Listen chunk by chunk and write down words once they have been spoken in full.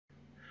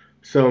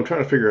So I'm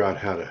trying to figure out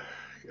how to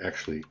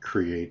actually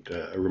create,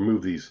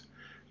 remove these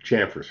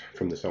chamfers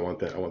from this. I want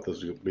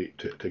those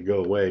to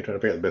go away. Trying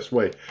to figure out the best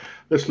way.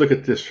 Let's look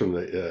at this from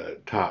the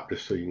top,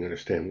 just so you can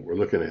understand what we're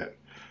looking at.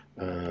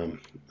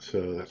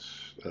 So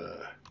that's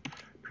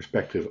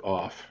perspective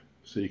off.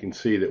 So you can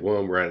see that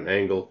one, we're at an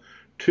angle.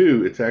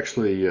 Two, it's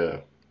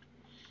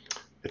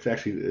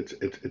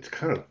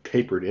kind of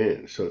tapered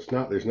in, so it's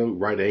not. There's no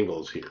right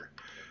angles here.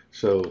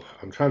 So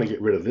I'm trying to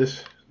get rid of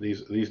these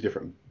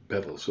different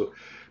bevels. So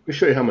let me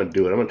show you how I'm going to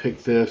do it. I'm going to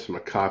take this, I'm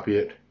going to copy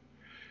it,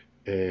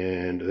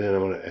 and then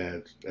I'm going to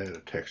add a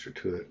texture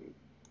to it.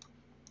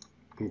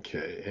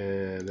 Okay,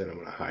 and then I'm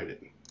going to hide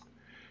it.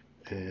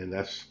 And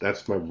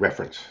that's my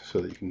reference, so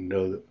that you can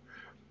know that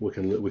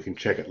we can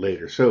check it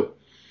later. So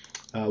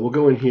we'll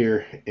go in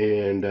here,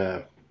 and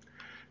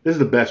this is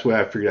the best way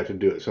I've figured out to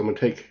do it. So I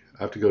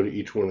have to go to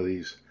each one of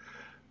these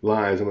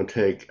lines. I'm going to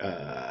take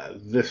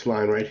this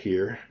line right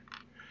here,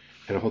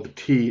 and I'll hold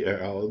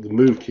the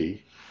move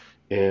key,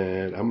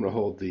 and I'm going to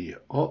hold the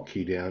Alt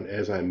key down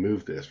as I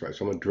move this, right?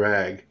 So I'm going to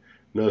drag.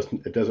 Notice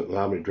it doesn't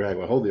allow me to drag.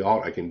 When I hold the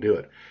Alt, I can do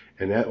it.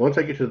 And once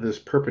I get to this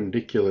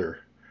perpendicular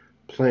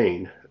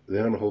plane, then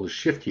I'm going to hold the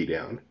Shift key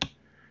down.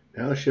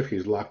 Now the Shift key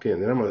is locked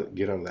in. Then I'm going to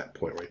get on that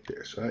point right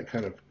there. So that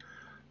kind of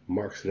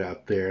marks it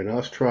out there. Now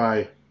let's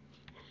try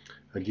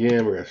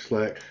again. We're going to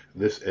select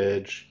this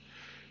edge,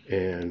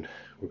 and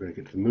we're going to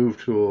get to the Move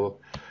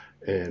tool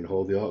and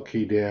hold the Alt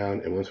key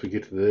down. And once we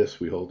get to this,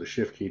 we hold the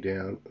Shift key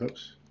down.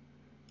 Oops.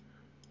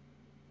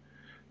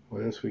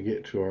 Once we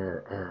get to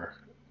our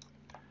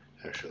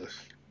actually, let's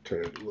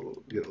turn it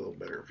get a little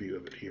better view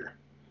of it here.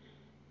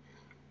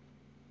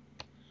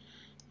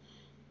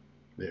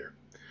 There.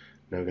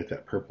 Now we got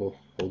that purple.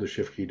 Hold the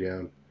Shift key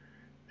down,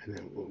 and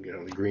then we'll get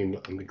on the green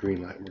light,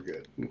 and we're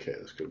good. Okay,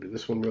 let's go do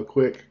this one real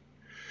quick.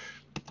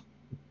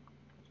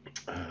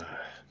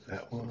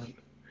 That one,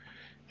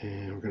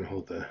 and we're gonna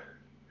hold the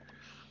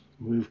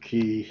Move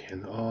key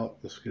and the Alt.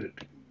 Let's get it.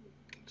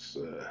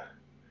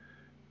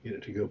 Get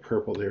it to go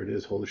purple. There it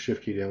is. Hold the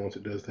Shift key down. Once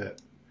it does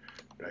that,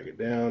 drag it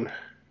down,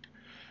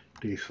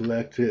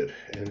 deselect it,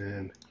 and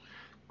then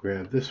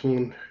grab this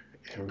one,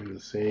 and we're going to do the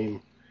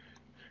same.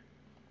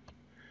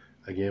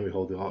 Again, we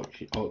hold the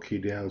Alt key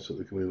down so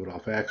we can move it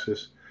off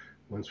axis.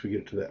 Once we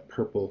get to that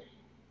purple,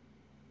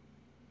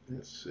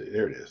 let's see,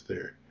 there it is,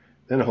 there.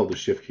 Then I hold the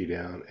Shift key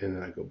down, and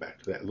then I go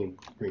back to that little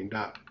green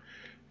dot,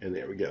 and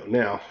there we go.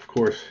 Now, of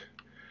course,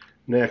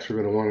 next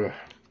we're going to want to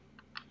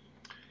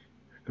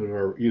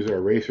use our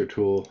eraser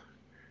tool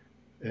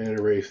and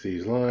erase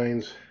these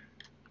lines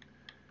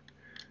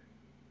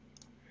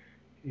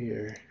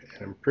here.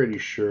 And I'm pretty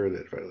sure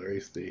that if I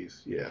erase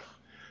these, yeah.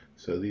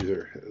 So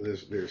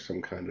there's some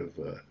kind of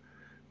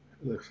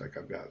looks like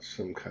I've got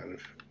some kind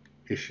of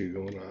issue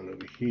going on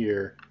over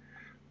here.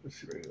 Let's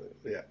see,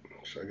 yeah.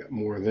 So I got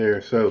more there.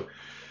 So,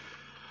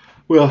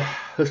 well,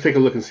 let's take a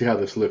look and see how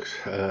this looks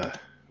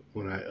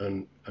when I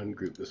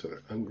ungroup this.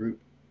 Ungroup,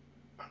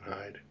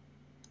 unhide.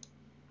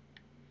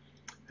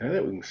 And I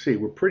think we can see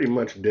we're pretty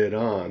much dead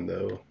on,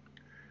 though.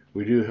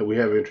 We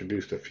have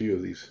introduced a few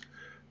of these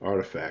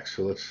artifacts.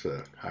 So let's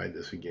hide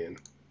this again,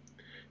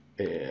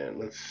 and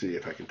let's see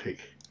if I can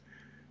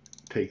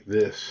take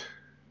this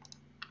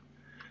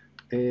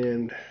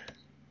and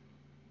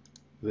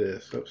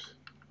this. Oops.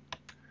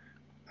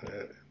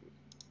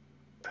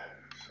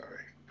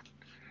 Sorry.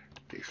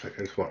 I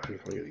just want to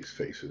get these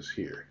faces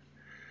here,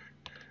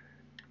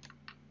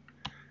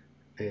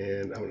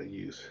 and I'm going to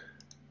use.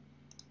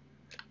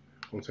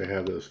 Once I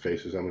have those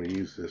faces, I'm going to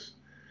use this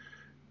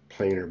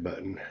planer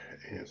button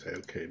and say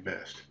OK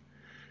best.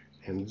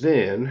 And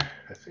then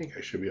I think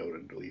I should be able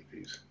to delete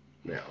these.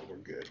 Now we're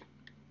good.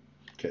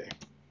 Okay.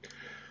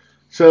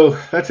 So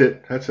that's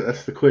it. That's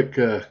the quick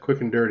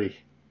and dirty.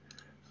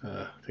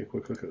 Take a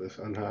quick look at this.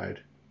 Unhide.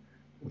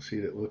 We'll see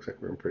that it looks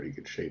like we're in pretty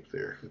good shape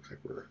there. Looks like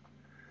we're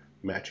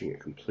matching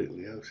it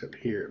completely. Except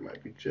here it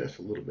might be just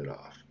a little bit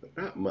off, but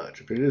not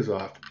much. If it is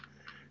off,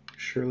 it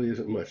surely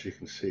isn't much. You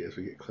can see as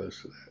we get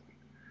close to that.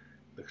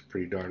 Looks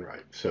pretty darn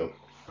right. So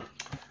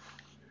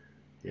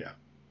yeah,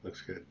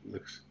 looks good.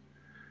 Looks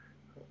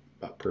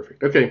about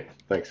perfect. Okay,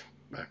 thanks.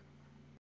 Bye.